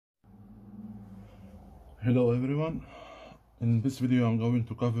Hello everyone. In this video I'm going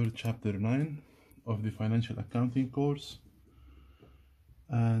to cover chapter 9 of the financial accounting course,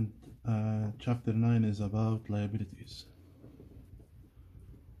 and chapter 9 is about liabilities.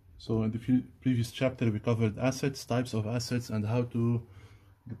 So in the previous chapter we covered assets, types of assets, and how to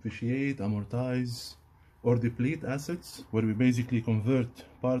depreciate, amortize, or deplete assets, where we basically convert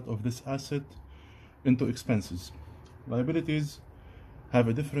part of this asset into expenses. Liabilities have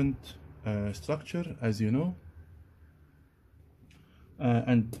a different structure, as you know,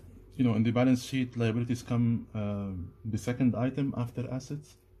 and in the balance sheet, liabilities come the second item after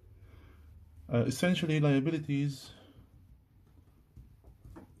assets. Essentially, liabilities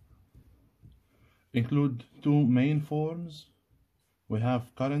include two main forms. We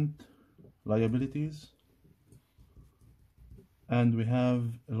have current liabilities and we have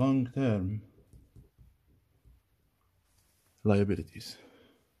long-term liabilities.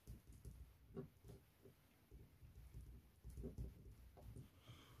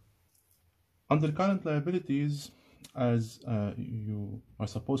 Under current liabilities, as you are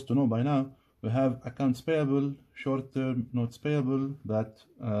supposed to know by now, we have accounts payable, short-term notes payable that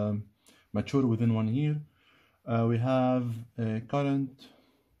mature within 1 year. We have a current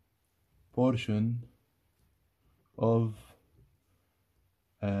portion of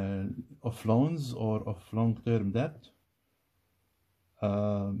loans or of long-term debt.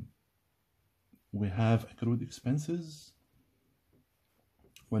 We have accrued expenses.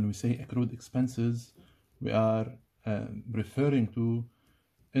 When we say accrued expenses, we are referring to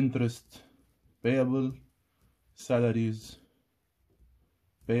interest payable, salaries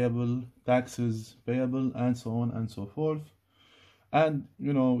payable, taxes payable, and so on and so forth. And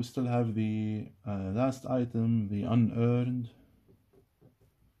we still have the last item, the unearned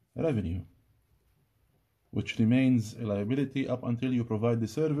revenue, which remains a liability up until you provide the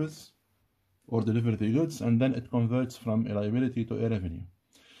service or deliver the goods, and then it converts from a liability to a revenue.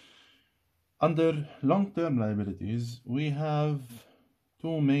 Under long-term liabilities, we have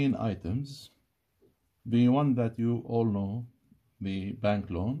two main items. The one that you all know, the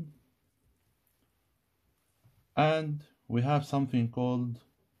bank loan, and we have something called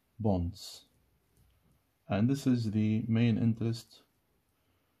bonds. And this is the main interest,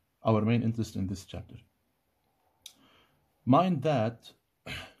 our main interest in this chapter. Mind that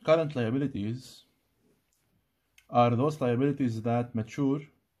current liabilities are those liabilities that mature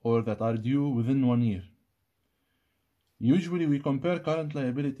or that are due within 1 year. Usually we compare current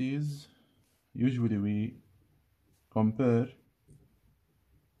liabilities,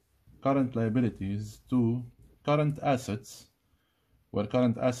 to current assets, where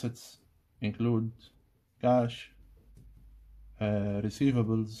current assets include cash,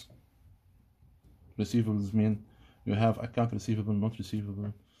 receivables. Receivables mean you have account receivable, not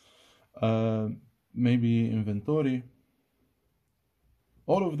receivable, maybe inventory.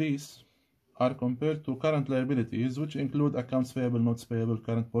 All of these are compared to current liabilities, which include accounts payable, notes payable,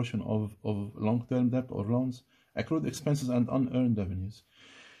 current portion of long-term debt or loans, accrued expenses, and unearned revenues.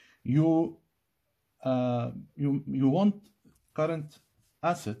 You want current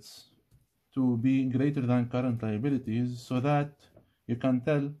assets to be greater than current liabilities, so that you can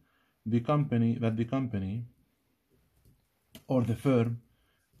tell the company that the company or the firm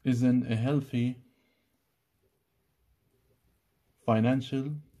is in a healthy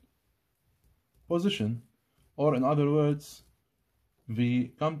financial position, or in other words, the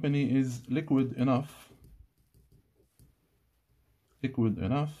company is liquid enough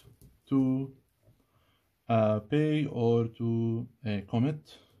to pay or to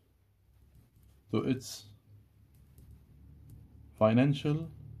commit to its financial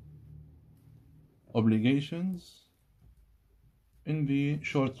obligations in the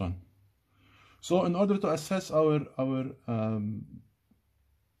short run. So in order to assess our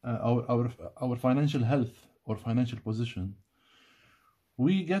financial health or financial position,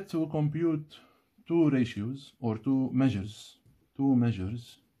 we get to compute two ratios or two measures to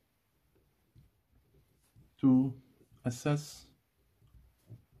assess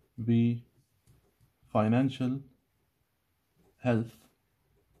the financial health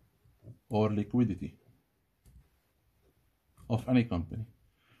or liquidity of any company.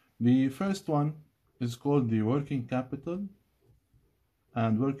 The first one is called the working capital,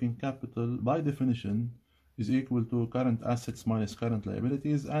 and working capital by definition is equal to current assets minus current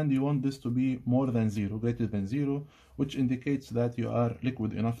liabilities, and you want this to be more than zero, greater than zero, which indicates that you are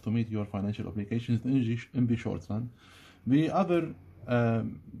liquid enough to meet your financial obligations in the short run. The other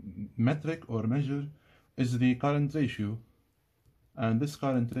metric or measure is the current ratio, and this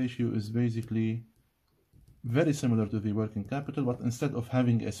current ratio is basically very similar to the working capital, but instead of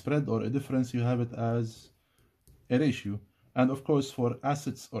having a spread or a difference, you have it as a ratio. And of course, for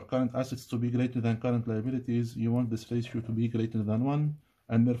assets or current assets to be greater than current liabilities, you want this ratio to be greater than 1,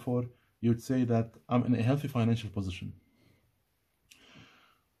 and therefore you'd say that I'm in a healthy financial position.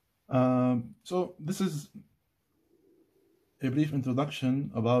 So this is a brief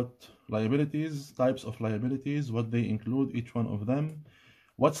introduction about liabilities, types of liabilities, what they include, each one of them,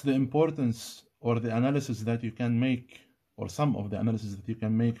 what's the importance or the analysis that you can make, or some of the analysis that you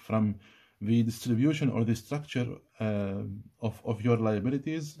can make from the distribution or the structure of your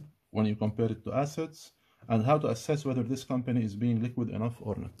liabilities when you compare it to assets, and how to assess whether this company is being liquid enough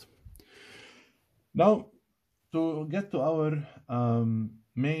or not. Now, to get to our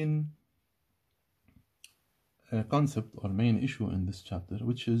main concept or main issue in this chapter,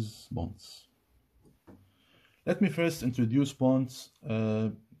 which is bonds. Let me first introduce bonds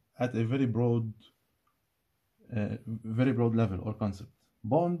at a very broad level or concept.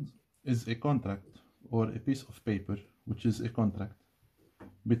 Bond is a contract or a piece of paper, which is a contract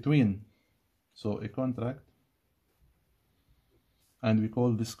between, so a contract, and we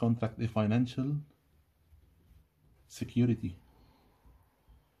call this contract a financial security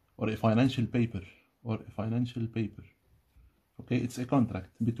or a financial paper Okay, it's a contract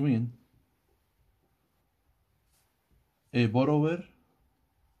between a borrower,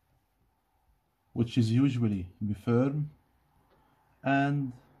 which is usually the firm,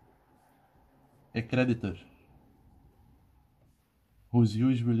 and a creditor, who's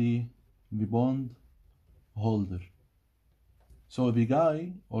usually the bond holder. So the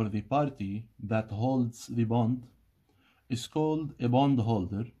guy or the party that holds the bond is called a bond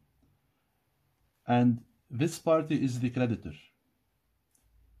holder, and this party is the creditor.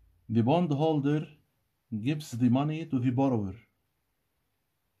 The bond holder gives the money to the borrower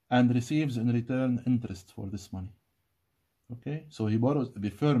and receives in return interest for this money. Okay, so the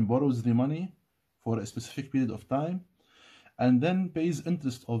firm borrows the money for a specific period of time and then pays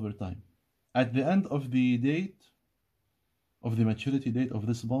interest over time. At the end of the maturity date of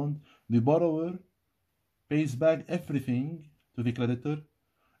this bond, the borrower pays back everything to the creditor,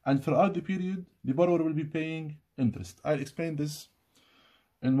 and throughout the period, the borrower will be paying interest. I'll explain this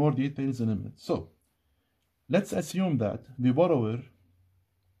in more details in a minute. So, let's assume that the borrower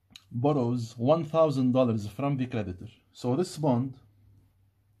borrows $1,000 from the creditor. So this bond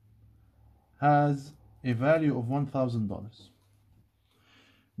has a value of $1,000.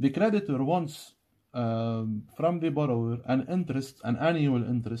 The creditor wants from the borrower an annual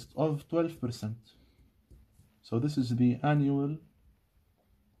interest of 12%. So this is the annual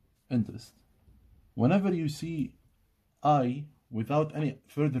interest. Whenever you see I without any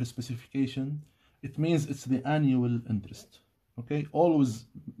further specification, it means it's the annual interest. Okay, always,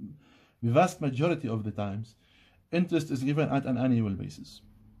 the vast majority of the times, interest is given at an annual basis.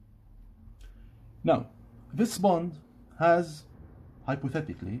 Now, this bond has,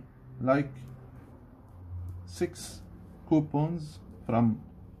 hypothetically, like 6 coupons from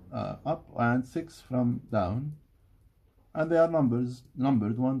up and 6 from down, and they are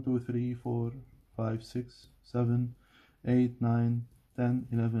numbered 1, 2, 3, 4, 5, 6, 7, 8, 9, 10,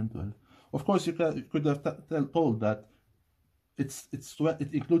 11, 12. Of course, you could have told that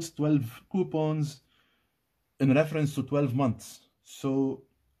it includes 12 coupons in reference to 12 months. So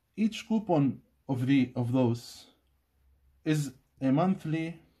each coupon of those is a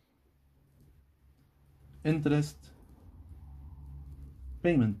monthly interest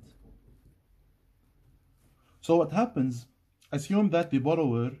payment. So what happens, assume that the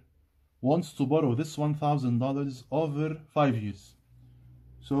borrower wants to borrow this $1,000 over 5 years.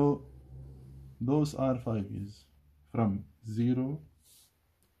 So those are 5 years, from 0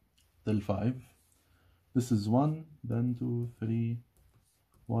 till 5. This is 1, then 2, 3,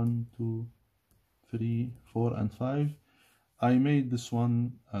 1, 2, 3, 4, and 5. I made this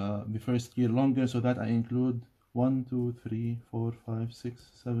one the first year longer so that I include 1, 2, 3, 4, 5,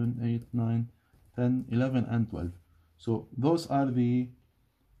 6, 7, 8, 9, 10, 11, and 12. So those are the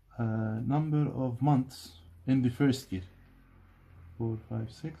number of months in the first year. 4,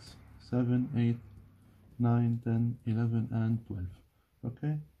 5, 6, 7, 8, 9, 10, 11, and 12.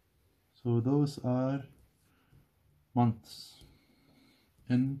 Okay, so those are months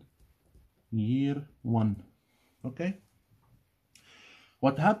in year 1. Okay,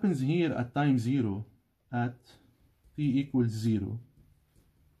 what happens here at time 0, at t equals 0,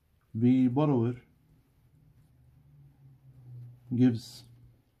 the borrower gives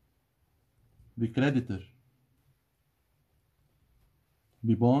the creditor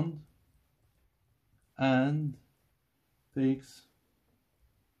the bond and takes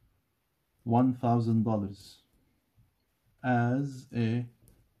 $1,000 as a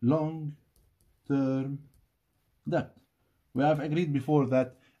long-term debt. We have agreed before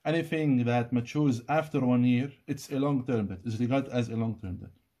that anything that matures after 1 year, it's a long-term debt, is regarded as a long-term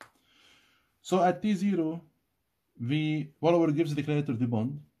debt. So at T0, the borrower gives the creditor the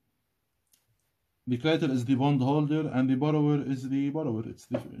bond. The creditor is the bondholder and the borrower is the borrower, it's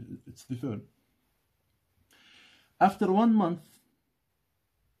the firm. After 1 month,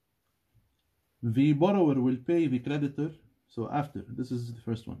 the borrower will pay the creditor. So after, this is the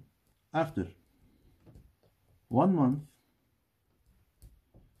first one. After 1 month,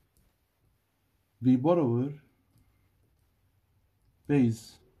 the borrower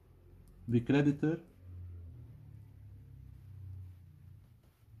pays the creditor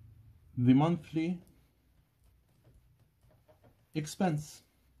the monthly expense,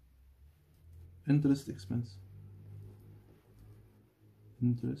 interest expense,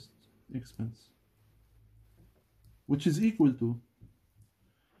 which is equal to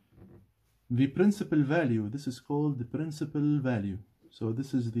the principal value. This is called the principal value. So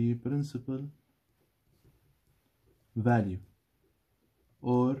this is the principal value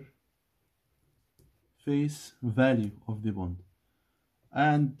or face value of the bond.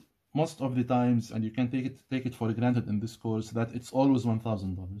 And most of the times, and you can take it for granted in this course, that it's always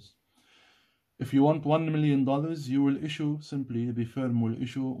 $1,000. If you want $1 million, you will issue, simply the firm will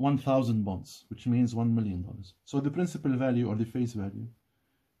issue 1,000 bonds, which means $1 million. So the principal value or the face value,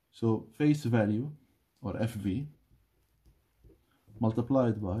 so face value or FV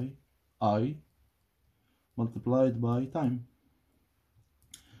multiplied by I multiplied by time.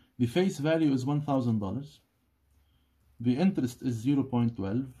 The face value is $1,000. The interest is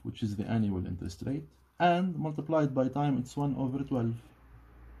 0.12, which is the annual interest rate, and multiplied by time, it's 1/12,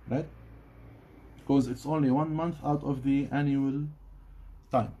 right? Because it's only 1 month out of the annual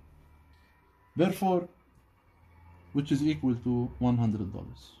time. Therefore, which is equal to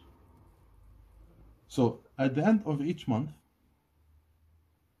 $100. So at the end of each month,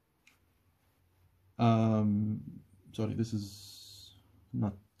 sorry, this is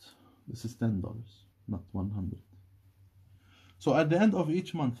 $10, not 100. So at the end of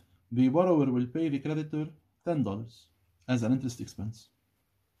each month, the borrower will pay the creditor $10 as an interest expense.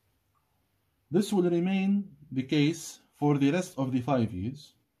 This will remain the case for the rest of the 5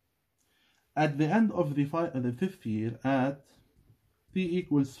 years. At the end of the 5th year, at t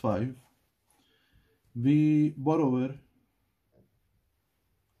equals 5, the borrower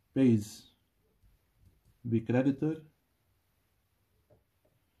pays the creditor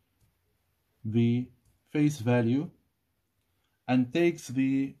the face value and takes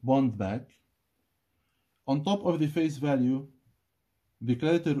the bond back. On top of the face value, the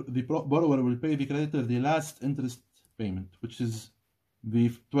borrower will pay the creditor the last interest payment, which is the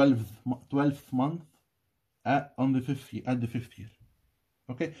 12th month at the 5th year.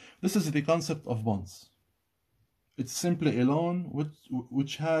 Okay, this is the concept of bonds. It's simply a loan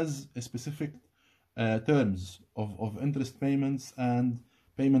which has a specific terms of interest payments and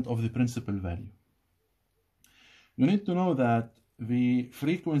payment of the principal value. You need to know that the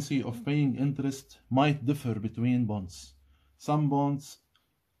frequency of paying interest might differ between bonds. Some bonds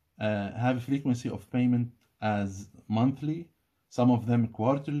have a frequency of payment as monthly, some of them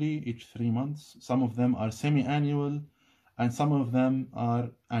quarterly, each 3 months, some of them are semi-annual, and some of them are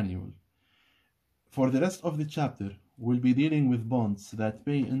annual. For the rest of the chapter, we'll be dealing with bonds that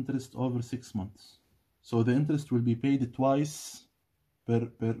pay interest over 6 months. So the interest will be paid twice per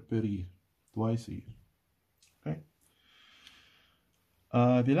year, twice a year. Okay.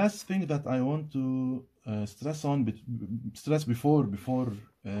 The last thing that I want to stress before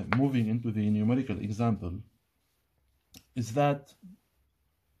moving into the numerical example is that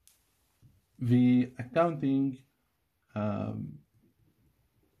the accounting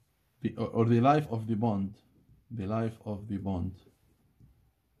the life of the bond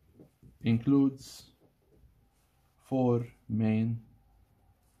includes 4 main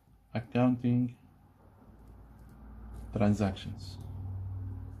accounting transactions.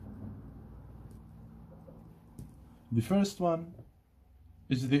 The first one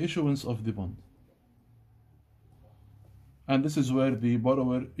is the issuance of the bond. And this is where the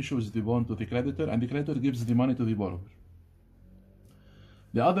borrower issues the bond to the creditor and the creditor gives the money to the borrower.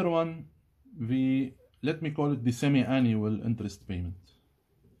 The other one, let me call it the semi-annual interest payment.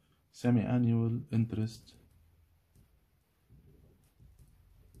 Semi-annual interest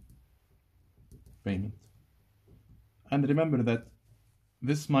payment. And remember that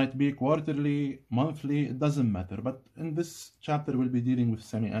this might be quarterly, monthly, it doesn't matter. But in this chapter, we'll be dealing with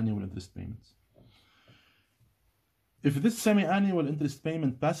semi-annual interest payments. If this semi-annual interest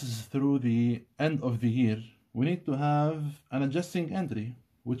payment passes through the end of the year, we need to have an adjusting entry,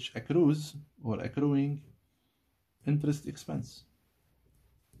 which accruing interest expense.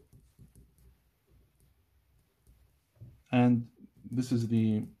 And this is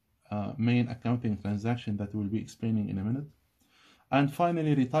the main accounting transaction that we'll be explaining in a minute. And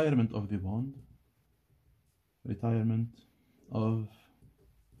finally, retirement of the bond. Retirement of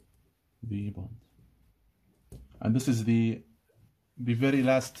the bond. And this is the very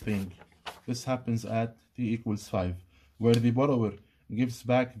last thing. This happens at t equals 5, where the borrower gives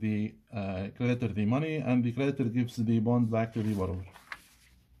back the creditor the money, and the creditor gives the bond back to the borrower.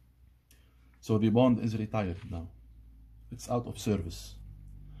 So the bond is retired now. It's out of service.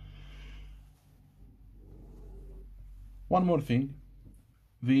 One more thing.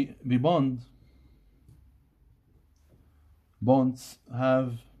 The bonds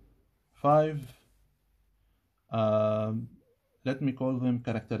have 5 let me call them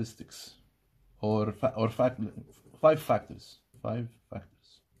characteristics, or 5 factors. 5 factors.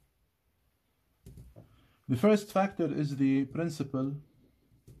 The first factor is the principal,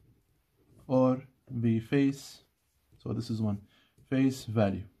 or the face. So this is one, face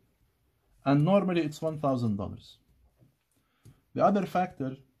value, and normally it's $1,000. The other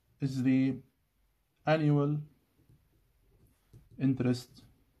factor is the annual interest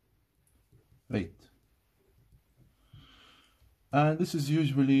rate, and this is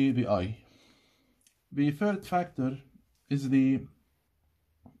usually the I. The third factor is the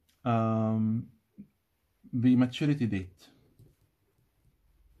maturity date,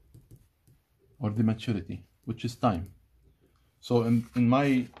 or the maturity, which is time. So in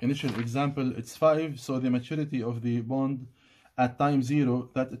my initial example, it's 5, so the maturity of the bond at time 0,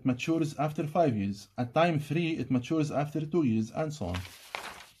 that it matures after 5 years. At time 3, it matures after 2 years, and so on.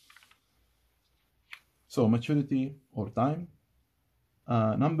 So maturity or time.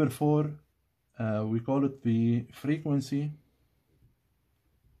 Number 4, we call it the frequency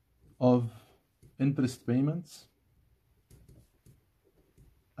of interest payments.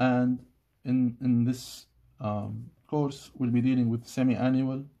 And in this course, we'll be dealing with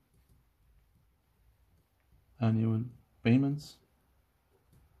semi-annual, annual payments.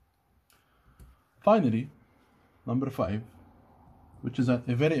 Finally, number 5, which is a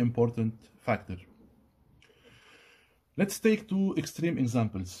very important factor. Let's take 2 extreme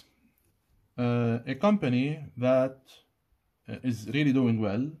examples. A company that is really doing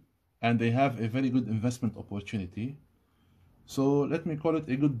well, and they have a very good investment opportunity. So let me call it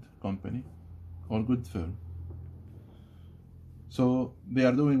a good company or good firm. So they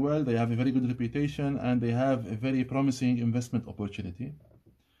are doing well, they have a very good reputation, and they have a very promising investment opportunity.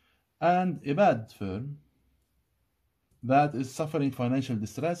 And a bad firm that is suffering financial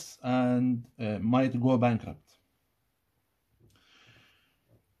distress and might go bankrupt.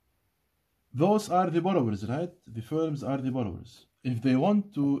 Those are the borrowers, right? The firms are the borrowers. If they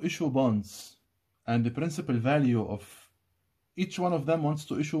want to issue bonds, and the principal value of each one of them wants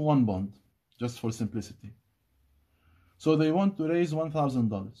to issue 1 bond, just for simplicity. So they want to raise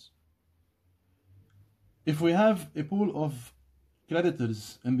 $1,000. If we have a pool of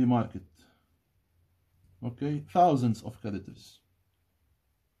creditors in the market, okay, thousands of creditors,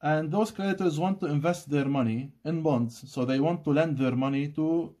 and those creditors want to invest their money in bonds, so they want to lend their money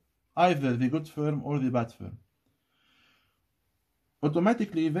to either the good firm or the bad firm.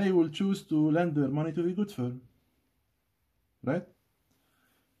 Automatically, they will choose to lend their money to the good firm, right?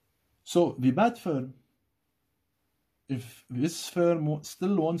 So the bad firm, if this firm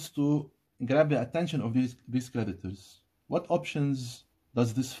still wants to grab the attention of these creditors, what options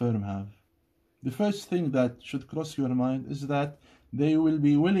does this firm have? The first thing that should cross your mind is that they will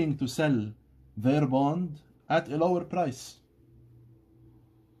be willing to sell their bond at a lower price.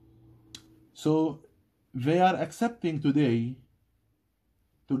 So they are accepting today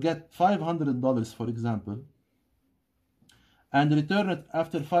to get $500, for example, and return it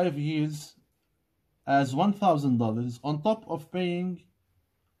after 5 years as $1,000 on top of paying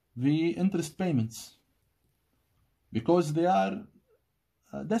the interest payments, because they are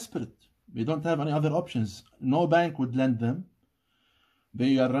desperate. They don't have any other options. No bank would lend them.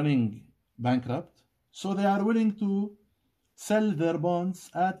 They are running bankrupt. So they are willing to sell their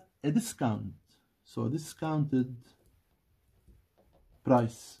bonds at a discount. So discounted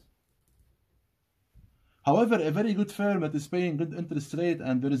price. However, a very good firm that is paying good interest rate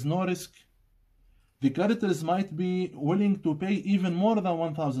and there is no risk, the creditors might be willing to pay even more than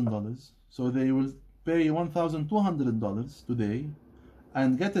 $1,000. So they will pay $1,200 today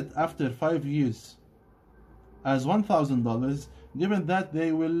and get it after 5 years as $1,000, given that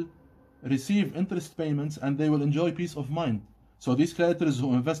they will receive interest payments and they will enjoy peace of mind. So these creditors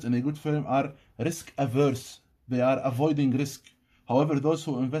who invest in a good firm are risk averse. They are avoiding risk. However, those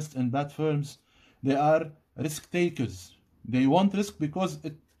who invest in bad firms, they are risk takers. They want risk because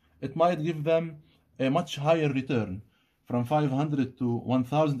it might give them a much higher return. From 500 to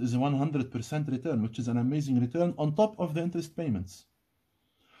 1000 is a 100% return, which is an amazing return on top of the interest payments.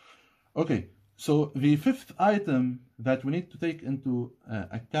 Okay, so the fifth item that we need to take into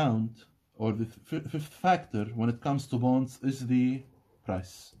account, or the fifth factor when it comes to bonds, is the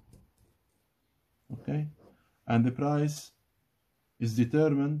price. Okay, and the price is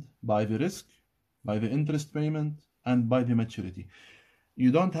determined by the risk, by the interest payment, and by the maturity.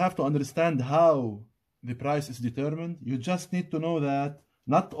 You don't have to understand how the price is determined. You just need to know that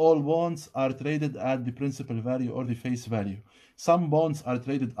not all bonds are traded at the principal value or the face value. Some bonds are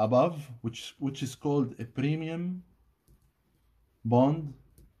traded above, which is called a premium bond,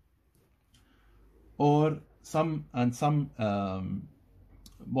 or some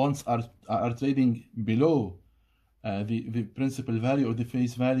bonds are trading below the principal value or the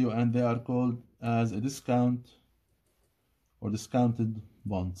face value, and they are called as a discount or discounted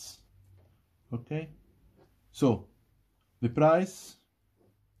bonds. Okay, so the price,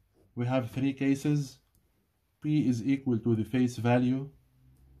 we have three cases. P is equal to the face value,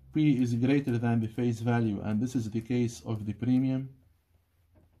 P is greater than the face value, and this is the case of the premium,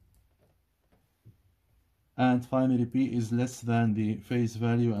 and finally P is less than the face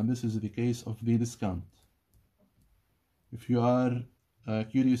value, and this is the case of the discount. If you are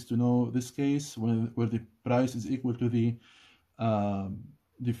curious to know this case where the price is equal to the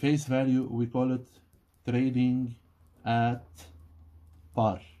face value, we call it trading at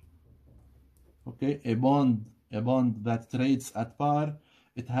par. Okay, a bond that trades at par,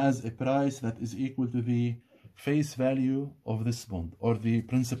 it has a price that is equal to the face value of this bond, or the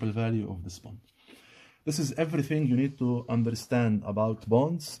principal value of this bond. This is everything you need to understand about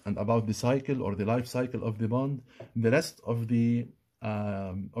bonds and about the cycle or the life cycle of the bond. The rest of the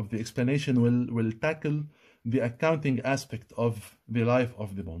explanation will tackle the accounting aspect of the life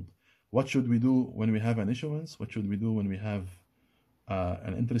of the bond. What should we do when we have an issuance? What should we do when we have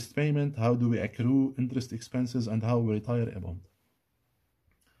an interest payment? How do we accrue interest expenses, and how we retire a bond?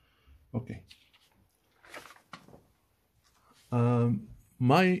 Okay.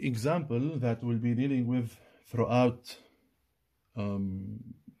 My example that we'll be dealing with throughout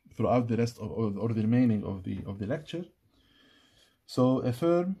the rest of, or the remaining of the lecture. So a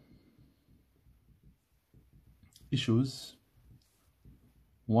firm issues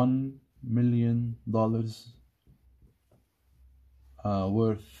 $1 million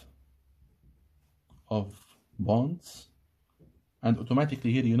worth of bonds, and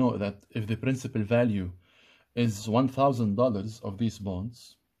automatically here you know that if the principal value is $1,000 of these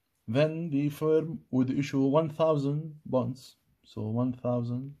bonds, then the firm would issue 1,000 bonds. So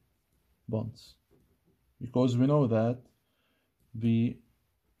 1,000 bonds, because we know that the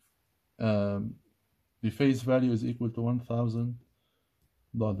face value is equal to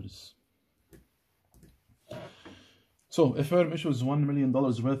 $1,000. So a firm issues $1 million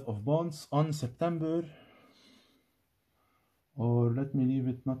worth of bonds on September, or let me leave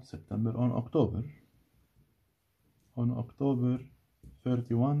it not September, on October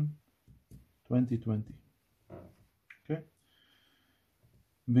 31, 2020. Okay.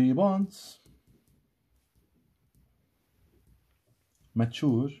 The bonds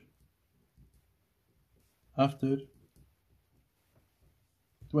mature after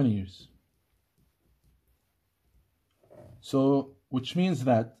 20 years. So, which means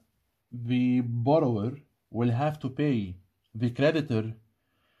that the borrower will have to pay the creditor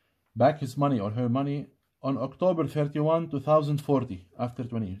back his money or her money on October 31, 2040, after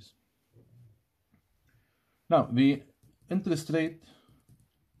 20 years. Now, the interest rate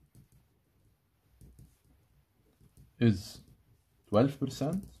is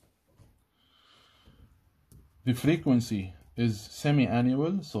 12%. The frequency is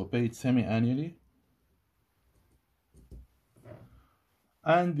semi-annual, so paid semi-annually.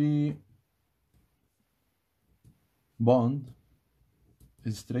 And the bond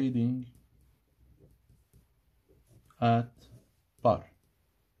is trading at par,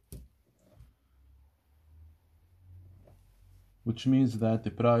 which means that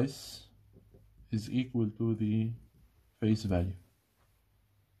the price is equal to the face value.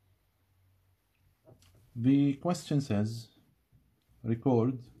 The question says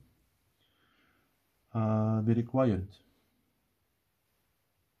record the required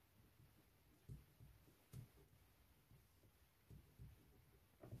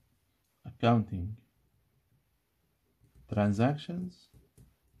accounting transactions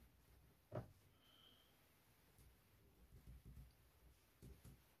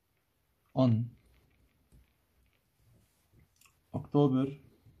on October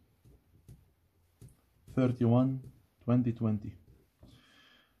 31, 2020.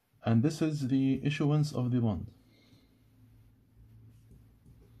 And this is the issuance of the bond.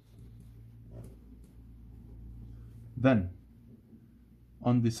 Then,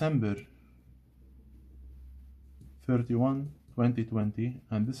 on December 31, 2020,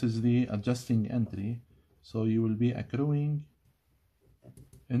 and this is the adjusting entry, so you will be accruing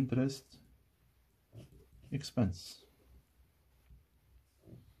interest expense.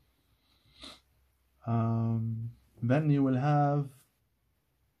 Then you will have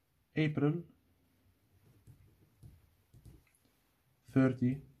April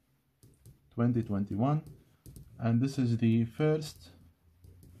 30, 2021, and this is the first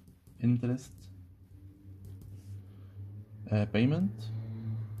interest payment.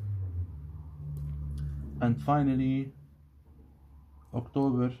 And finally,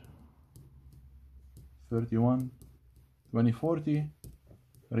 October 31, 2040,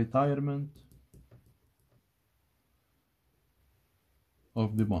 retirement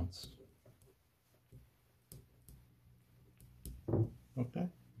of the bonds. Okay.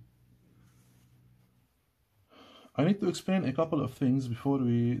 I need to explain a couple of things before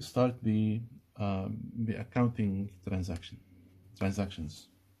we start the accounting transactions.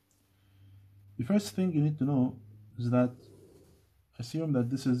 The first thing you need to know is that assume that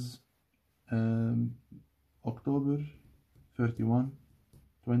this is October 31,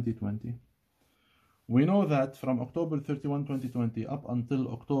 2020. We know that from October 31, 2020 up until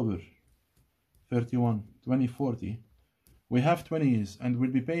October 31, 2040, we have 20 years and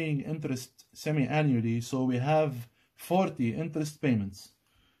we'll be paying interest semi-annually, so we have 40 interest payments.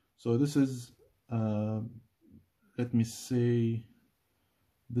 So this is, let me say,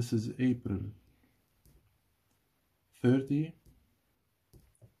 this is April 30,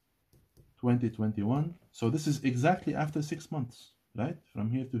 2021. So this is exactly after 6 months, right? From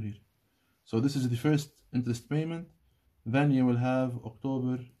here to here. So this is the first interest payment. Then you will have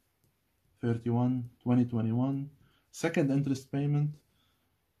October 31, 2021, second interest payment.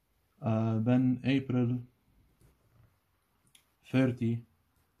 Then April 30,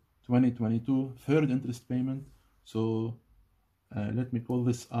 2022, third interest payment. So let me call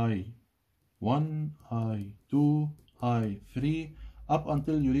this I1, I2, I3, up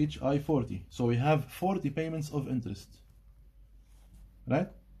until you reach I40. So we have 40 payments of interest, right?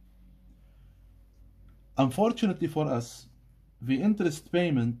 Unfortunately for us, the interest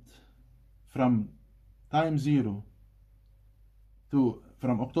payment from time 0 to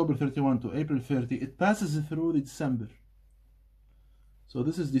from October 31 to April 30, it passes through the December. So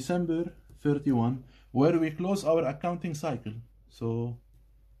this is December 31, where we close our accounting cycle. So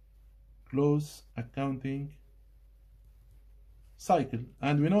close accounting cycle.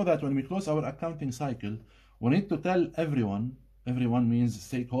 And we know that when we close our accounting cycle, we need to tell everyone means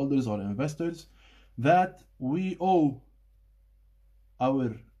stakeholders or investors, that we owe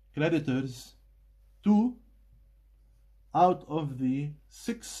our creditors 2 out of the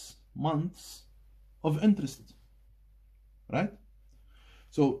 6 months of interest, right?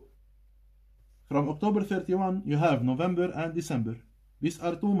 So from October 31, you have November and December. These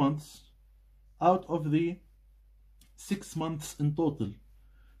are 2 months out of the 6 months in total.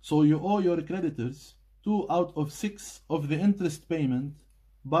 So you owe your creditors 2 out of 6 of the interest payment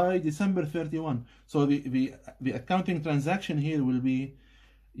by December 31. So the accounting transaction here will be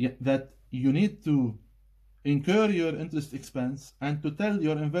that you need to incur your interest expense and to tell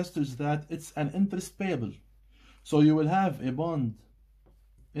your investors that it's an interest payable. So you will have a bond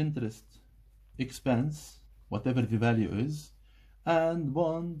interest expense, whatever the value is, and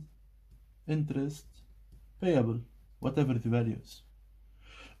bond interest payable, whatever the value is.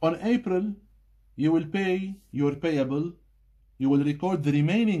 On April, you will pay your payable, you will record the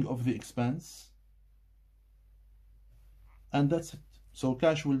remaining of the expense, and that's it. So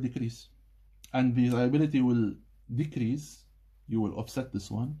cash will decrease and the liability will decrease. You will offset this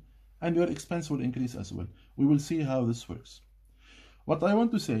one and your expense will increase as well. We will see how this works. What I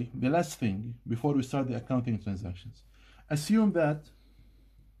want to say, the last thing before we start the accounting transactions, assume that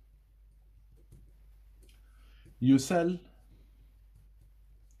you sell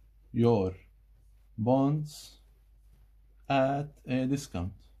your bonds at a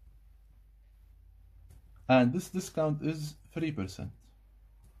discount, and this discount is 3%.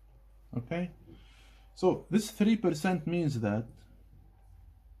 Okay, so this 3% means that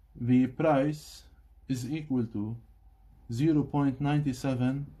the price is equal to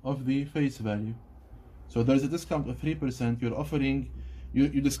 0.97 of the face value. So there's a discount of 3%. You're offering, you're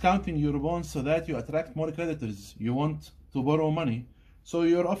discounting your bonds so that you attract more creditors. You want to borrow money, so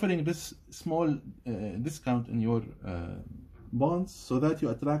you're offering this small discount in your bonds so that you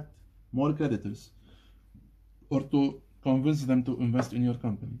attract more creditors. or to convince them to invest in your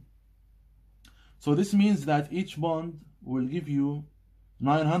company. So this means that each bond will give you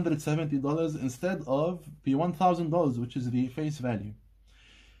 $970 instead of the $1,000, which is the face value.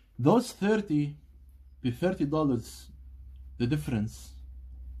 Those $30, the difference,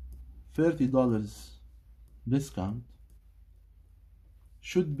 $30 discount,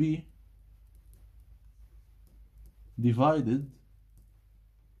 should be divided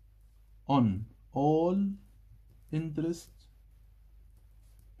on all interest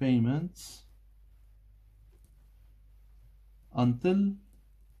payments until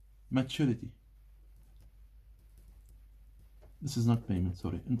maturity. This is not payment,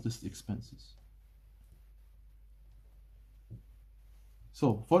 sorry, interest expenses.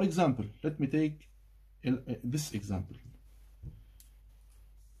 So, for example, let me take this example.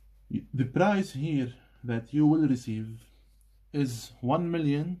 The price here that you will receive is 1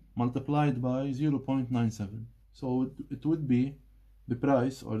 million multiplied by 0.97. So it would be the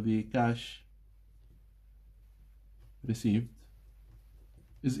price, or the cash received,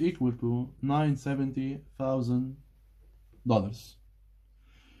 is equal to $970,000.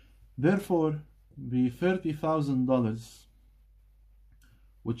 Therefore, the $30,000,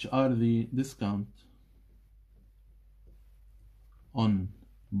 which are the discount on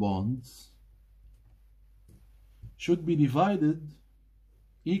bonds, should be divided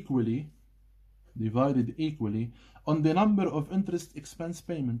equally on the number of interest expense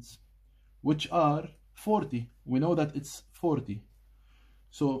payments, which are 40. We know that it's 40.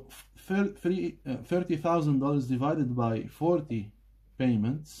 So $30,000 divided by 40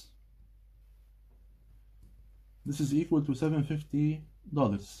 payments, this is equal to $750,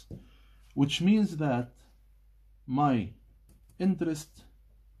 which means that my interest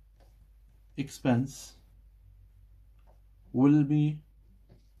expense will be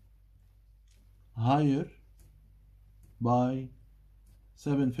higher by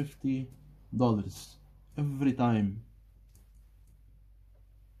 $750 every time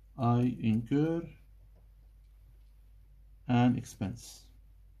I incur an expense.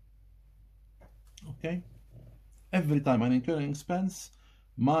 Okay? Every time I incur an expense,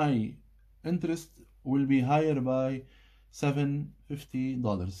 my interest will be higher by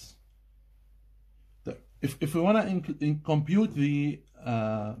 $750. If we want to compute the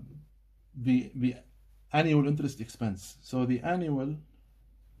annual interest expense, so the annual,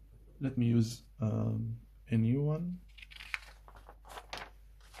 let me use a new one.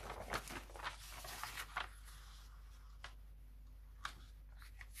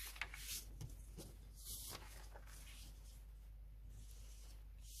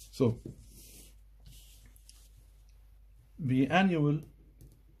 So the annual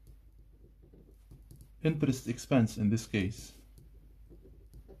interest expense in this case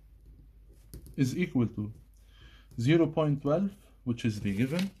is equal to 0.12, which is the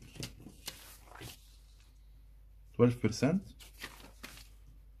given, 12%,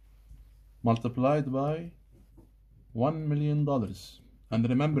 multiplied by $1 million. And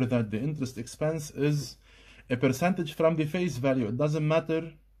remember that the interest expense is a percentage from the face value. It doesn't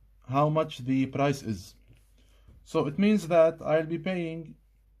matter how much the price is. So it means that I'll be paying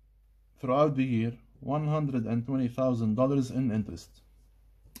throughout the year $120,000 in interest.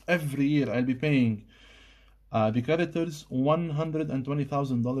 Every year I'll be paying the creditors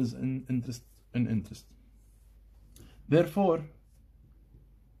 $120,000 in interest. Therefore,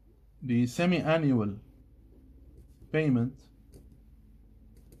 the semi-annual payment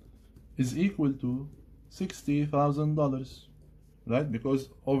is equal to $60,000, right? Because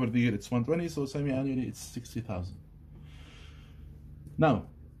over the year it's 120, so semi-annually it's 60,000. Now,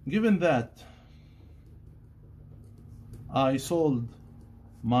 given that I sold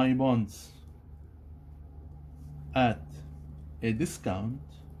my bonds at a discount,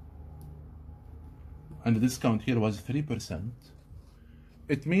 and the discount here was 3%,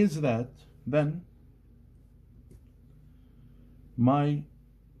 it means that then my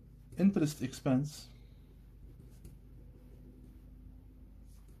interest expense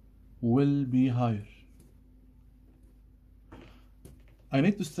will be higher. I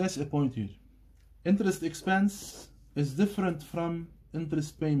need to stress a point here. Interest expense is different from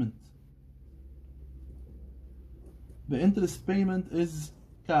interest payment. The interest payment is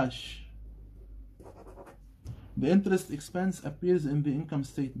cash. The interest expense appears in the income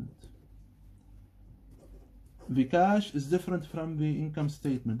statement. The cash is different from the income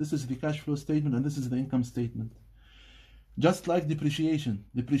statement. This is the cash flow statement and this is the income statement. Just like depreciation.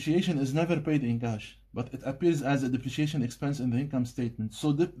 Depreciation is never paid in cash, but it appears as a depreciation expense in the income statement.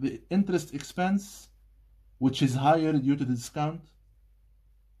 So the interest expense, which is higher due to the discount,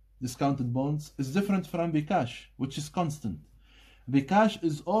 discounted bonds is different from the cash, which is constant. The cash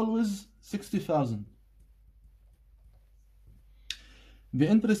is always 60,000. The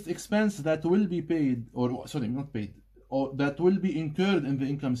interest expense that will be paid, or sorry, not paid, or that will be incurred in the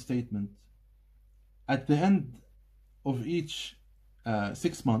income statement at the end of each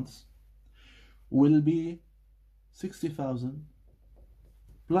 6 months will be 60,000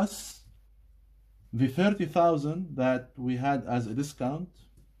 plus the 30,000 that we had as a discount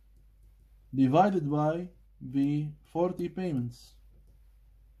divided by the 40 payments.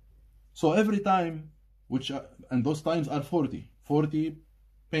 So every time, and those times are 40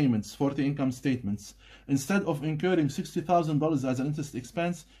 payments, 40 income statements, instead of incurring $60,000 as an interest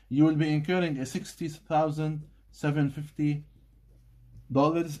expense, you will be incurring a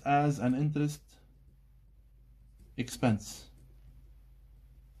 $60,750 as an interest expense.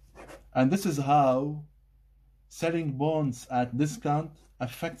 And this is how selling bonds at discount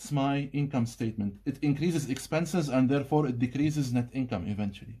affects my income statement. It increases expenses and therefore it decreases net income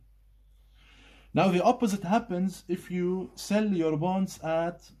eventually. Now the opposite happens if you sell your bonds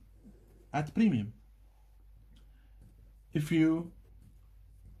at premium. If you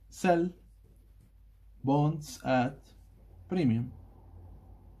sell bonds at premium,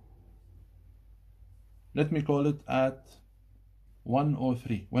 let me call it at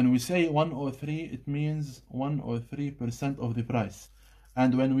 103. When we say 103, it means 103% of the price.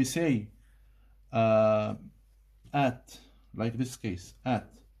 And when we say at, like this case, at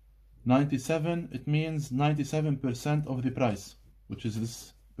 97, it means 97% of the price, which is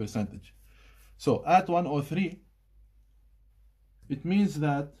this percentage. So at 103, it means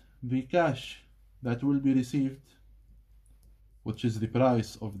that the cash that will be received, which is the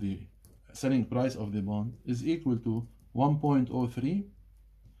price of the selling price of the bond, is equal to 1.03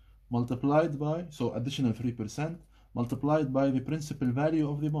 multiplied by, so additional 3%, multiplied by the principal value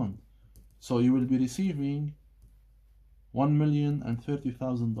of the bond. So you will be receiving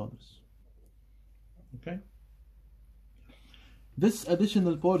 $1,030,000. Okay? This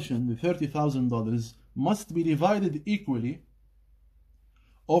additional portion, the $30,000, must be divided equally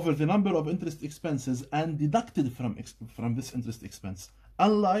over the number of interest expenses and deducted from this interest expense,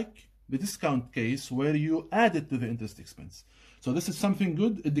 unlike the discount case where you add it to the interest expense. So this is something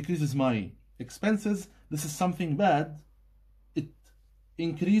good, it decreases my expenses. This is something bad, it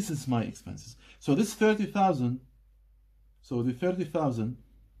increases my expenses. So this 30,000, so the 30,000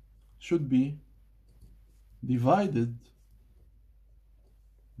 should be divided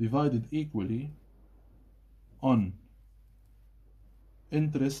equally on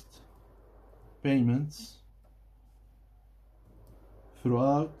interest payments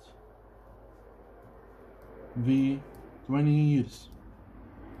throughout the 20 years.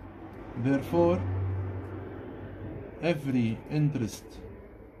 Therefore, every interest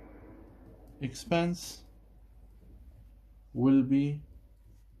expense will be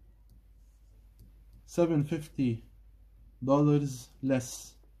 $750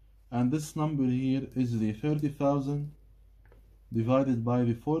 less, and this number here is the 30,000 divided by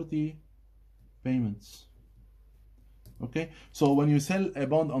the 40 payments. Okay, so when you sell a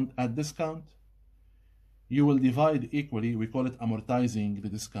bond at discount, you will divide equally, we call it amortizing the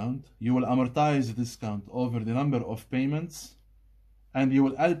discount. You will amortize the discount over the number of payments, and you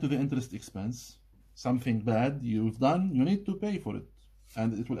will add it to the interest expense. Something bad you've done, you need to pay for it,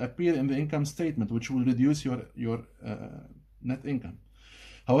 and it will appear in the income statement, which will reduce your net income.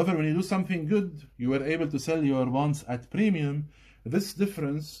 However, when you do something good, you are able to sell your bonds at premium. This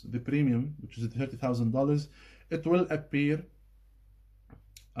difference, the premium, which is $30,000, it will appear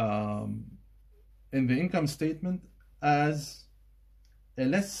in the income statement as a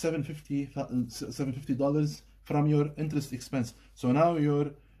less $750 from your interest expense. So now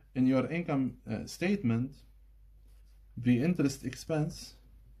in your income statement, the interest expense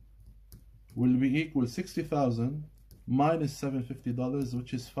will be equal 60,000 minus $750,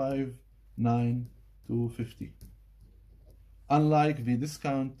 which is $5,950. Unlike the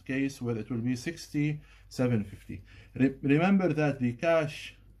discount case where it will be $6,750. Remember that the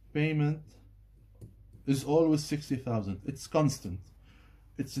cash payment is always 60,000. It's constant.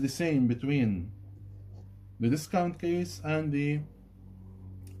 It's the same between the discount case and the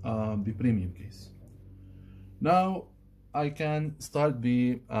premium case. Now I can start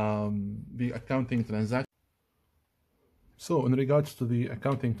the accounting transaction. So in regards to the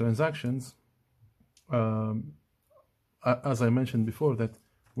accounting transactions, as I mentioned before, that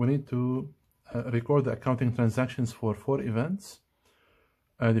we need to record the accounting transactions for 4 events.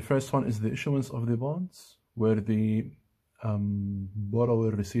 The first one is the issuance of the bonds, where the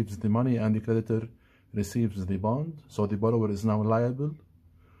borrower receives the money and the creditor receives the bond. So the borrower is now liable.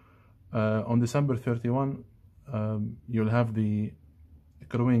 On December 31, you'll have the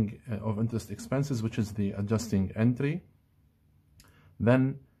accruing of interest expenses, which is the adjusting entry.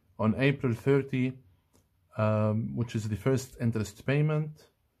 Then on April 30, which is the first interest payment,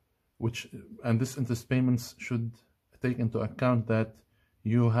 and this interest payments should take into account that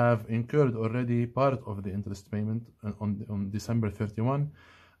you have incurred already part of the interest payment on December 31.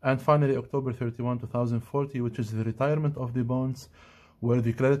 And finally, October 31, 2040, which is the retirement of the bonds, where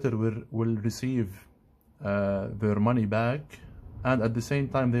the creditor will receive their money back, and at the same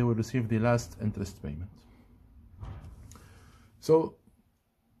time they will receive the last interest payment. So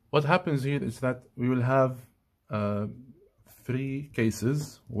what happens here is that we will have 3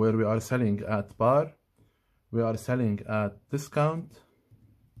 cases where we are selling at par, we are selling at discount,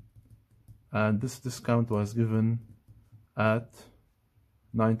 and this discount was given at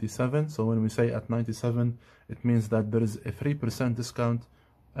 97. So when we say at 97, it means that there is a 3% discount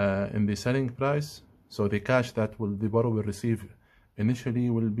in the selling price. So the cash that the borrower will receive initially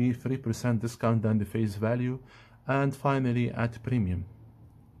will be 3% discount than the face value. And finally at premium,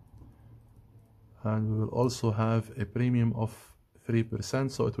 and we will also have a premium of 3%,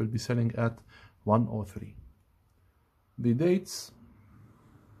 so it will be selling at 103. The dates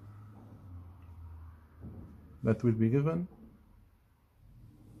that will be given,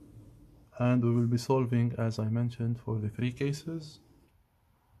 and we will be solving, as I mentioned, for the 3 cases.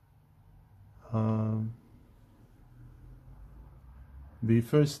 The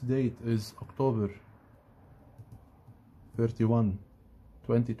first date is October 31,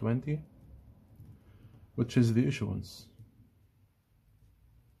 2020, which is the issuance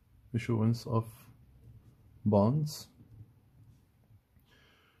of bonds.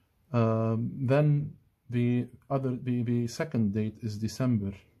 Then the second date is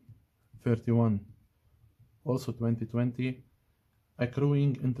December 31, also 2020,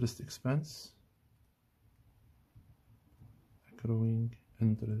 accruing interest expense.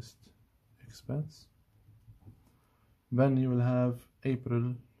 Then you will have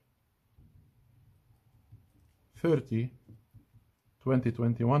April 30,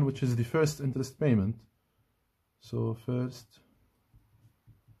 2021, which is the first interest payment. So first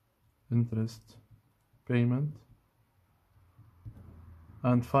interest payment.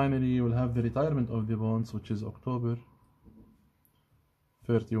 And finally you will have the retirement of the bonds, which is October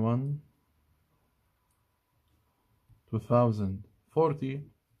 31, 2040.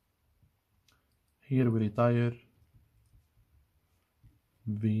 Here we retire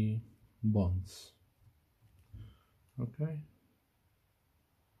the bonds. Okay,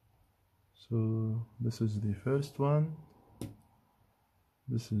 so this is the first one,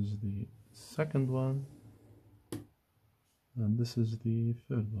 this is the second one, and this is the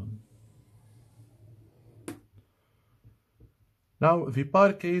third one. Now the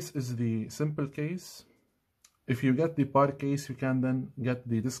par case is the simple case. If you get the par case, you can then get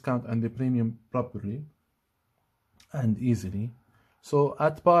the discount and the premium properly and easily. So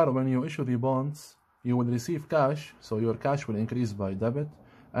at par, when you issue the bonds, you will receive cash, so your cash will increase by debit,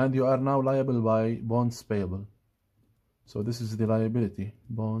 and you are now liable by bonds payable. So this is the liability,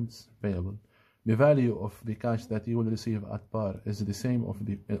 bonds payable. The value of the cash that you will receive at par is the same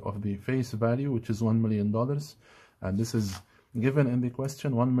of the face value, which is $1 million, and this is given in the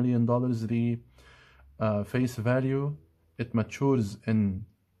question. $1 million, the face value, it matures in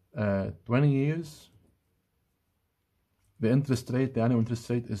 20 years. The interest rate, the annual interest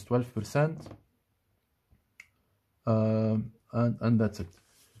rate is 12%. And that's it.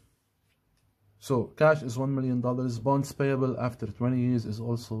 So cash is $1 million. Bonds payable after 20 years is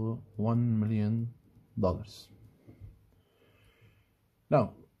also $1 million.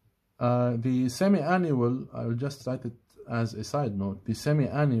 Now, the semi-annual, I will just write it as a side note, the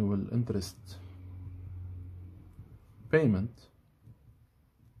semi-annual interest payment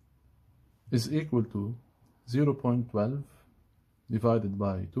is equal to 0.12 divided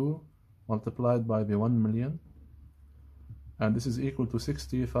by 2 multiplied by the 1 million, and this is equal to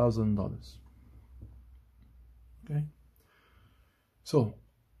 $60,000. Okay, so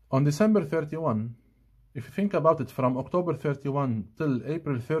on December 31, if you think about it, from October 31 till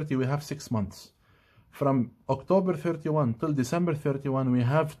April 30 we have 6 months. From October 31 till December 31 we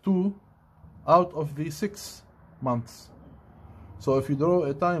have 2 out of the 6 months. So if you draw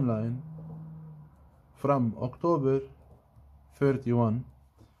a timeline from October 31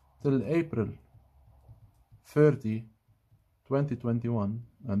 till April 30, 2021,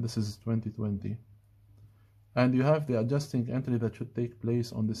 and this is 2020, and you have the adjusting entry that should take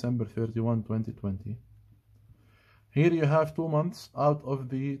place on December 31, 2020. Here you have 2 months out of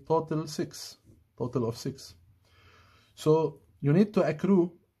the total of 6. So you need to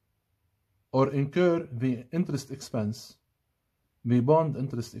accrue or incur the interest expense, the bond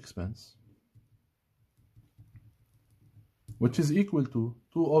interest expense, which is equal to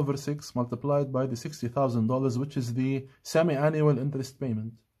 2/6 multiplied by the $60,000, which is the semi-annual interest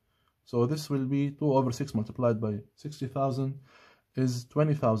payment. So this will be 2/6 multiplied by 60,000 is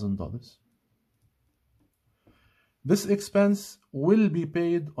 $20,000. This expense will be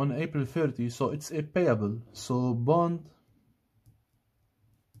paid on April 30, so it's a payable. So bond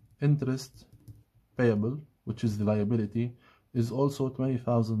interest payable, which is the liability, is also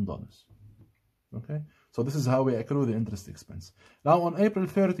 $20,000. Okay, so this is how we accrue the interest expense. Now on April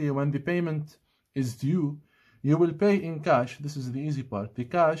 30, when the payment is due, you will pay in cash. This is the easy part. The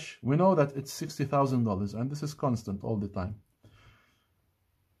cash, we know that it's $60,000, and this is constant all the time.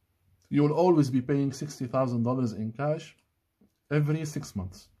 You will always be paying $60,000 in cash every 6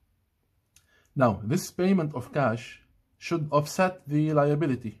 months. Now, this payment of cash should offset the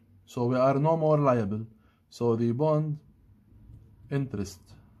liability. So we are no more liable. So the bond interest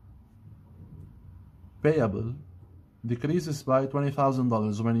payable decreases by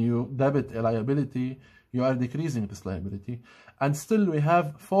 $20,000. When you debit a liability, you are decreasing this liability. And still we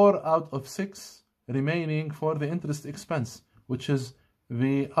have 4 out of 6 remaining for the interest expense, which is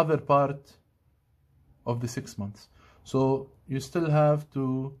the other part of the 6 months. So you still have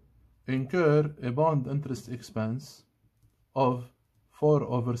to incur a bond interest expense of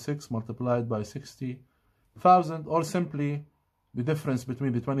 4/6 multiplied by 60,000, or simply the difference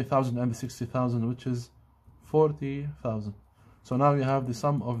between the 20,000 and the 60,000, which is 40,000. So now you have the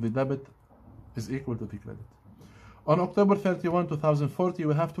sum of the debit is equal to the credit. On October 31, 2040,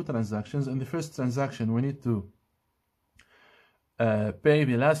 we have 2 transactions. In the first transaction, we need to pay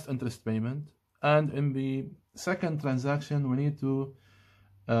the last interest payment, and in the second transaction we need to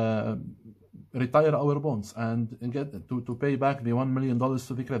retire our bonds and get to pay back the $1 million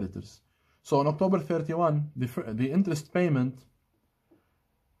to the creditors. So on October 31, the interest payment,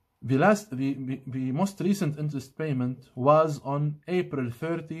 the most recent interest payment was on April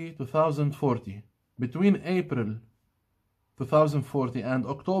 30, 2040. Between April 2040 and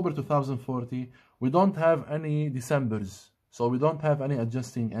October 2040, we don't have any Decembers. So we don't have any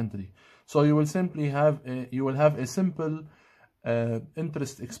adjusting entry. So you will simply have a simple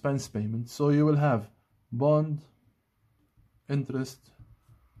interest expense payment. So you will have bond interest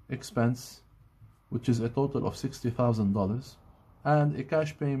expense, which is a total of $60,000, and a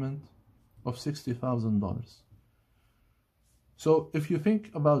cash payment of $60,000. So if you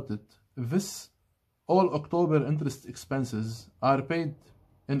think about it, all October interest expenses are paid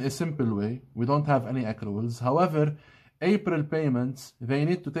in a simple way. We don't have any accruals. However, April payments, they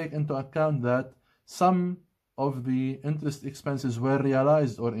need to take into account that some of the interest expenses were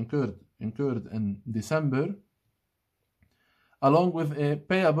realized or incurred in December, along with a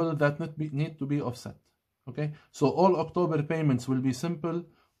payable that need to be offset. Okay, so all October payments will be simple.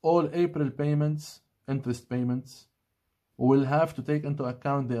 All April payments, interest payments, will have to take into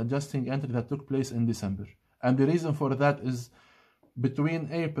account the adjusting entry that took place in December. And the reason for that is between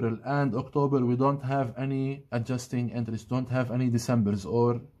April and October, we don't have any adjusting entries, don't have any Decembers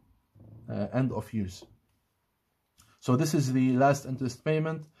or end of years. So this is the last interest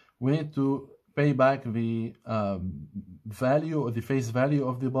payment. We need to pay back the value or the face value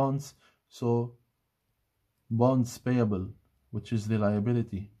of the bonds. So bonds payable, which is the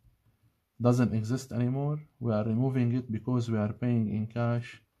liability, doesn't exist anymore. We are removing it because we are paying in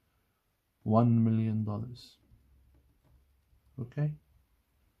cash $1 million. Okay,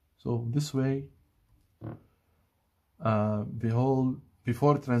 so this way the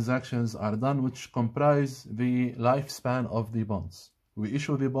 4 transactions are done, which comprise the lifespan of the bonds. We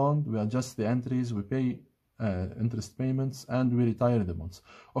issue the bond, we adjust the entries, we pay interest payments, and we retire the bonds.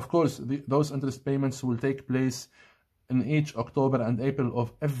 Of course, those interest payments will take place in each October and April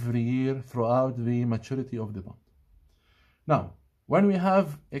of every year throughout the maturity of the bond. Now, when we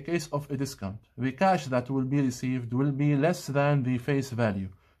have a case of a discount, the cash that will be received will be less than the face value.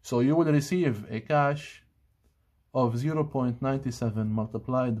 So you will receive a cash of 0.97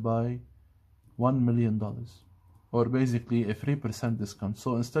 multiplied by $1 million, or basically a 3% discount.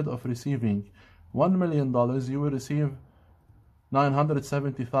 So instead of receiving $1 million, you will receive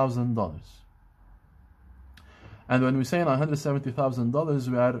 $970,000. And when we say $970,000,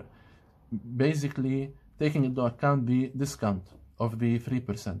 we are basically taking into account the discount of the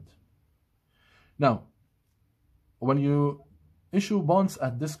 3%. Now, when you issue bonds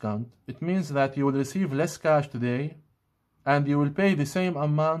at discount, it means that you will receive less cash today and you will pay the same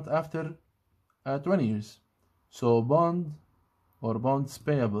amount after 20 years. So bond or bonds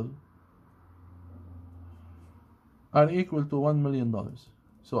payable are equal to $1 million.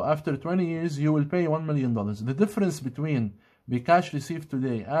 So after 20 years, you will pay $1 million. The difference between the cash received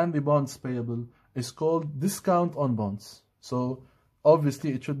today and the bonds payable is called discount on bonds. So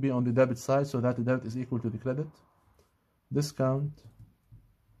obviously it should be on the debit side so that the debit is equal to the credit. Discount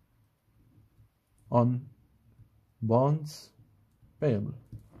on bonds payable.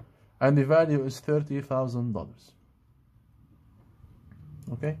 And the value is $30,000.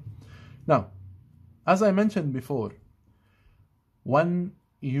 Okay? Now, as I mentioned before, when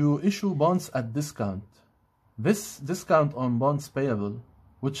you issue bonds at discount, this discount on bonds payable,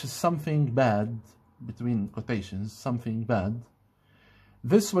 which is something bad, between quotations, something bad,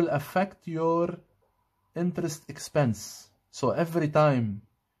 this will affect your interest expense. So every time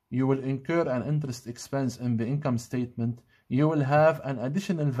you will incur an interest expense in the income statement, you will have an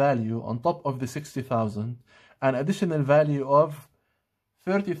additional value on top of the 60,000, an additional value of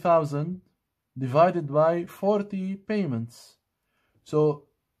 30,000 divided by 40 payments. So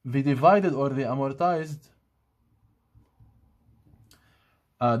the divided or the amortized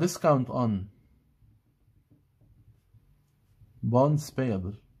discount on bonds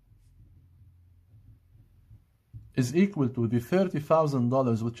payable is equal to the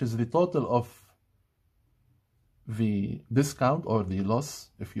 $30,000, which is the total of the discount or the loss,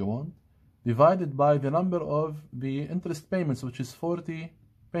 if you want, divided by the number of the interest payments, which is 40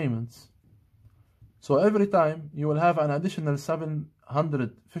 payments. So every time you will have an additional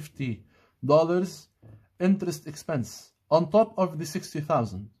 $750 interest expense on top of the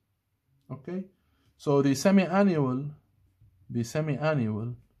 60,000. Okay? So the semi-annual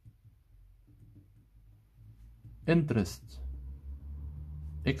interest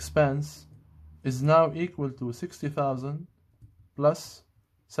expense is now equal to 60,000 plus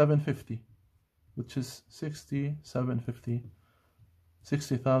 750, which is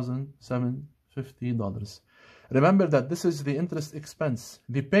 $60,750. Remember that this is the interest expense.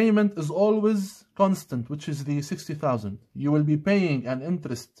 The payment is always constant, which is the 60,000. You will be paying an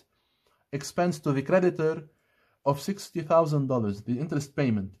interest expense to the creditor of $60,000, the interest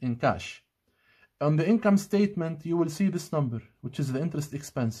payment in cash. On the income statement, you will see this number, which is the interest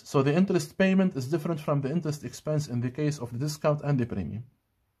expense. So the interest payment is different from the interest expense in the case of the discount and the premium.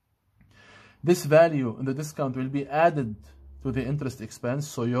 This value in the discount will be added to the interest expense,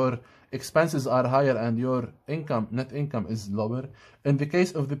 so your expenses are higher and your income, net income, is lower. In the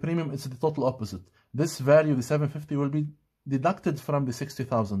case of the premium, it's the total opposite. This value, the 750, will be deducted from the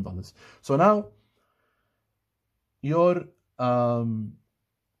 $60,000. So now your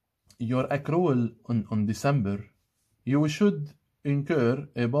accrual on December, you should incur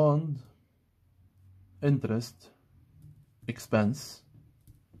a bond interest expense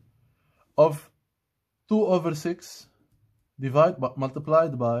of 2/6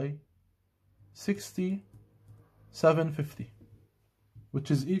 multiplied by 60,750, which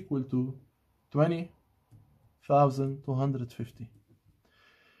is equal to 20,250.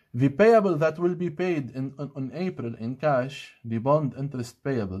 The payable that will be paid on April in cash, the bond interest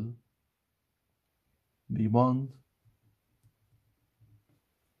payable, the bond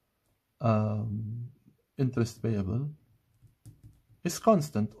interest payable is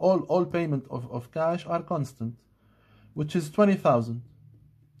constant. All payment of cash are constant, which is 20,000,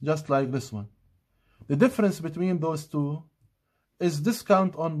 just like this one. The difference between those two is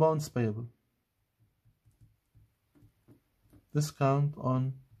discount on bonds payable. Discount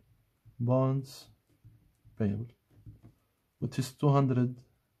on bonds payable, which is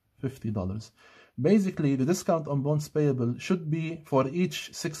 $250. Basically, the discount on bonds payable should be, for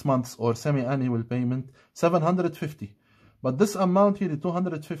each 6 months or semi-annual payment, $750. But this amount here, the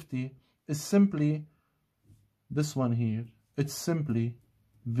 250, is simply this one here. It's simply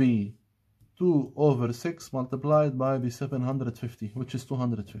the 2/6 multiplied by the 750, which is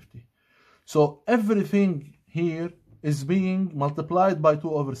 250. So everything here is being multiplied by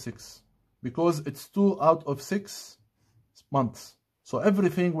 2/6 because it's 2 out of 6 months. So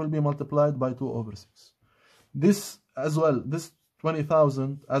everything will be multiplied by 2/6. This as well, this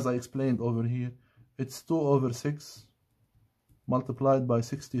 20,000, as I explained over here, it's 2/6 multiplied by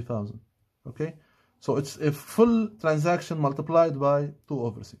 60,000. Okay? So it's a full transaction multiplied by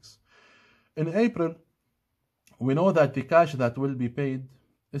 2/6. In April, we know that the cash that will be paid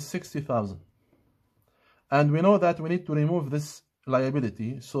is 60,000. And we know that we need to remove this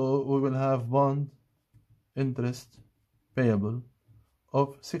liability, so we will have bond interest payable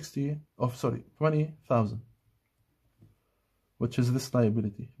of 20,000, which is this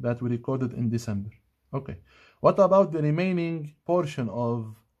liability that we recorded in December. Okay. What about the remaining portion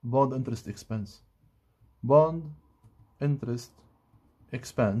of bond interest expense? Bond interest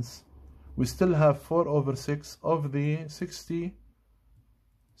expense, we still have 4/6 of the 60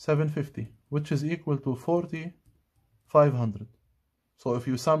 750, which is equal to 4,500. So if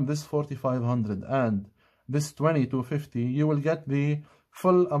you sum this 4,500 and this 2,250, you will get the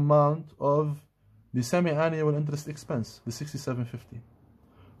full amount of the semi-annual interest expense, the 6,750.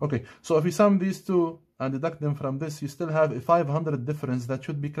 Okay, so if you sum these two and deduct them from this, you still have a 500 difference that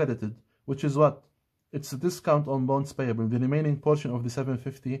should be credited, which is what? It's a discount on bonds payable, the remaining portion of the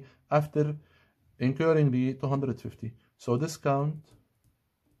 750 after incurring the 250. So discount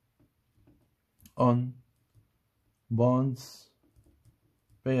on bonds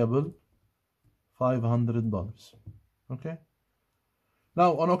payable, $500. Okay.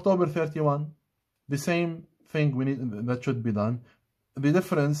 Now on October 31, the same thing that should be done. The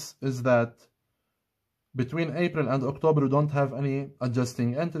difference is that between April and October we don't have any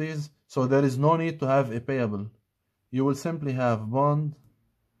adjusting entries, so there is no need to have a payable. You will simply have bond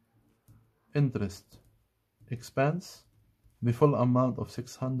interest expense, the full amount of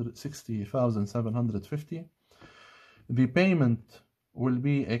 660,750. The payment will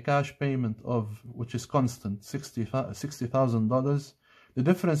be a cash payment of, which is constant, $60,000. The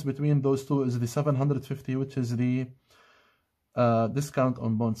difference between those two is the 750, which is the discount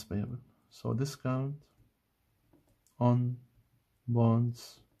on bonds payable. So discount on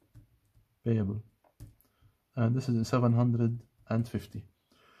bonds payable, and this is 750.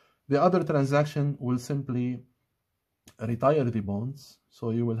 The other transaction will simply retire the bonds, so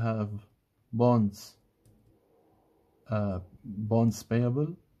you will have bonds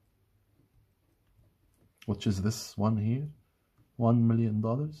payable, which is this one here, $1 million,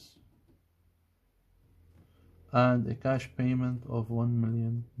 and a cash payment of $1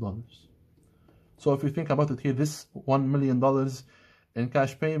 million. So if you think about it here, this $1 million in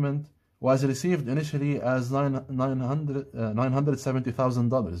cash payment was received initially as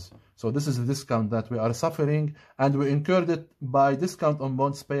 $970,000. So this is the discount that we are suffering, and we incurred it by discount on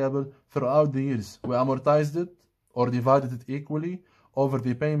bonds payable throughout the years. We amortized it or divided it equally over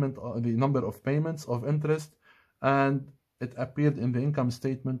the number of payments of interest, and it appeared in the income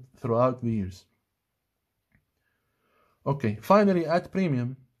statement throughout the years. Okay, finally at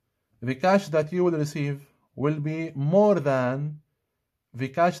premium, the cash that you will receive will be more than the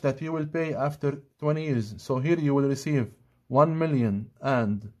cash that you will pay after 20 years. So here you will receive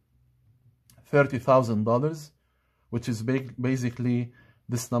 $1,030,000, which is basically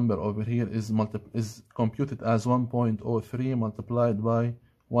this number over here is computed as 1.03 multiplied by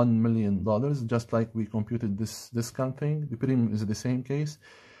 $1 million, just like we computed this discount thing. The premium is the same case.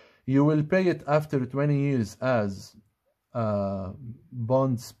 You will pay it after 20 years as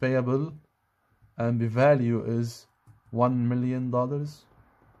bonds payable, and the value is $1 million.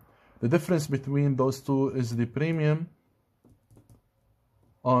 The difference between those two is the premium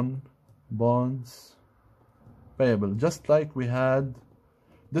on bonds payable, just like we had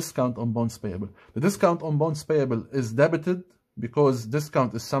discount on bonds payable. The discount on bonds payable is debited because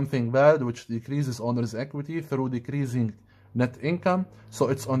discount is something bad which decreases owner's equity through decreasing net income, so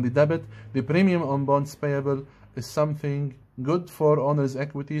it's on the debit. The premium on bonds payable is something good for owner's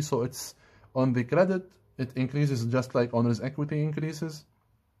equity, so it's on the credit. It increases just like owner's equity increases,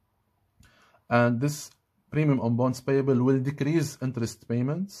 and this premium on bonds payable will decrease interest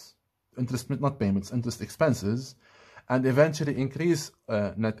expenses, and eventually increase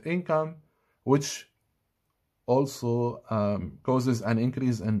net income, which also causes an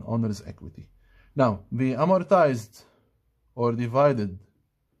increase in owner's equity. Now, the amortized or divided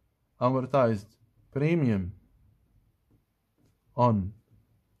amortized premium on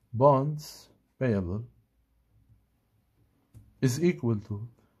bonds payable is equal to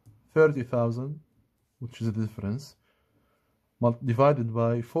 30,000, which is the difference, divided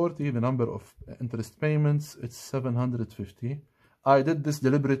by 40, the number of interest payments, it's 750. I did this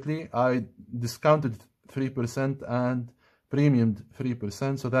deliberately. I discounted 3% and premiumed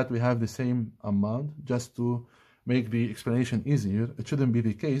 3% so that we have the same amount, just to make the explanation easier. It shouldn't be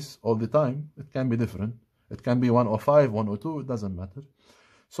the case all the time. It can be different. It can be 105, 102, it doesn't matter.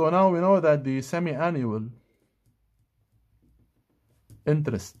 So now we know that the semi-annual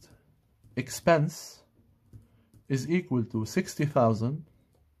interest expense is equal to 60,000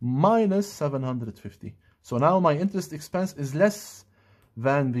 minus 750. So now my interest expense is less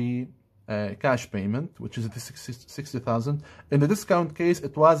than the cash payment, which is the 60,000. In the discount case,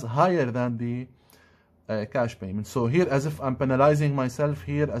 it was higher than the cash payment. So here, as if I'm penalizing myself,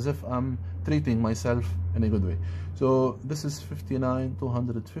 here as if I'm treating myself in a good way. So this is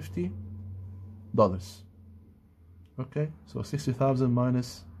 $59,250. Okay, so 60,000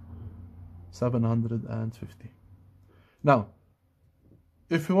 minus 750. Now,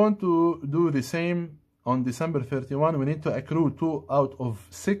 if you want to do the same on December 31, we need to accrue 2 out of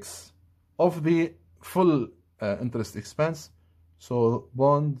 6 of the full interest expense. So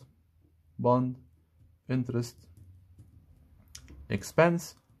bond interest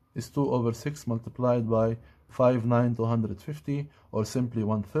expense is 2 over 6 multiplied by 5,950, or simply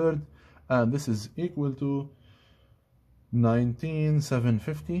 1/3, and this is equal to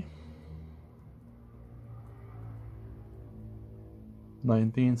 19,750.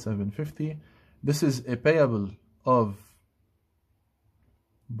 19,750. This is a payable of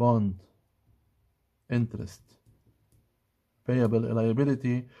bond interest payable. A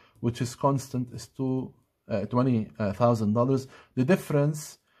liability which is constant is $20,000. The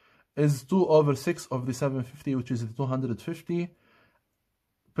difference is 2 over 6 of the 750, which is the 250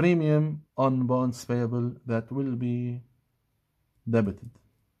 premium on bonds payable that will be debited.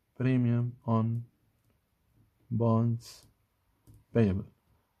 Premium on bonds payable,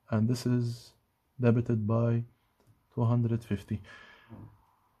 and this is debited by 250.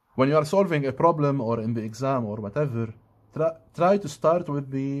 When you are solving a problem or in the exam or whatever, try to start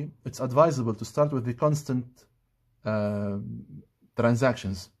with it's advisable to start with the constant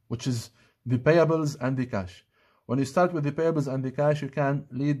transactions, which is the payables and the cash. When you start with the payables and the cash, you can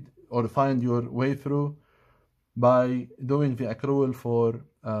lead or find your way through by doing the accrual for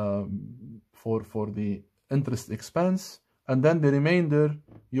the interest expense, and then the remainder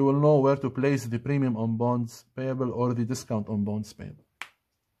you will know where to place the premium on bonds payable or the discount on bonds payable.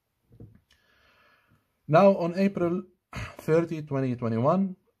 Now on April 30,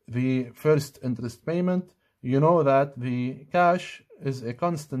 2021, the first interest payment, you know that the cash is a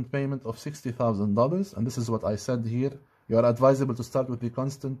constant payment of $60,000, and this is what I said here. You are advisable to start with the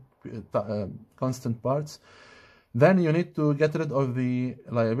constant parts. Then you need to get rid of the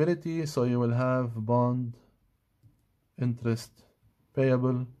liability, so you will have bond interest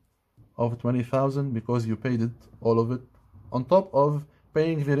payable of $20,000 because you paid it, all of it, on top of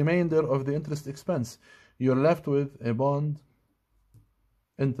paying the remainder of the interest expense. You're left with a bond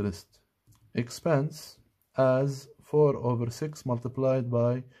interest expense as 4 over 6 multiplied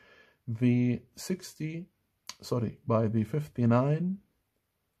by the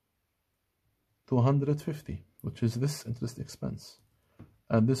 59,250, which is this interest expense,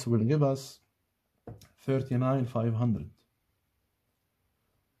 and this will give us 39,500.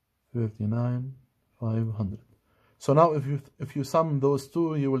 39,500. So now if you sum those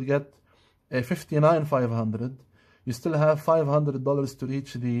two, you will get a 59,500. You still have $500 to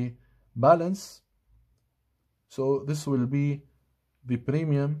reach the balance. So this will be the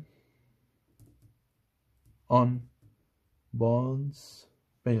premium on bonds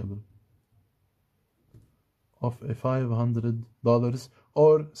payable of a $500,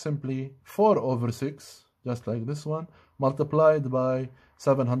 or simply 4 over 6, just like this one, multiplied by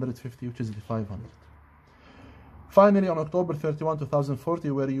 750, which is the 500. Finally, on October 31,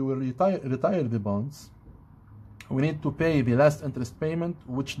 2040, where you will retire the bonds, we need to pay the last interest payment,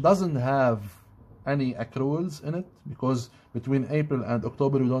 which doesn't have any accruals in it, because between April and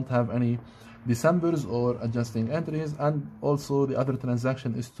October we don't have any Decembers or adjusting entries, and also the other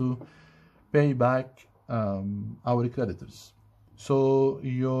transaction is to pay back our creditors. So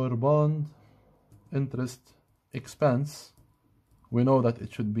your bond interest expense, we know that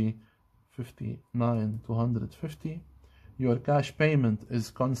it should be 59,250. Your cash payment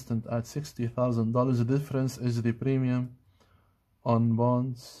is constant at $60,000. The difference is the premium on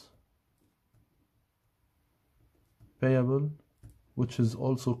bonds payable, which is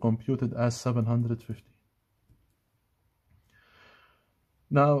also computed as 750.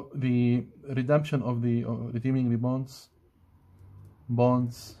 Now the redemption of the redeeming the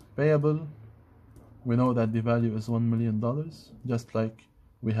bonds payable, we know that the value is $1 million, just like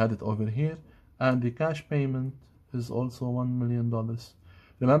we had it over here, and the cash payment is also $1 million.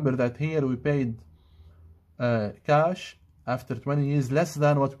 Remember that here we paid cash after 20 years, less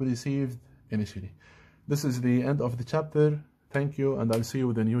than what we received initially. This is the end of the chapter. Thank you, and I'll see you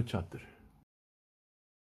with a new chapter.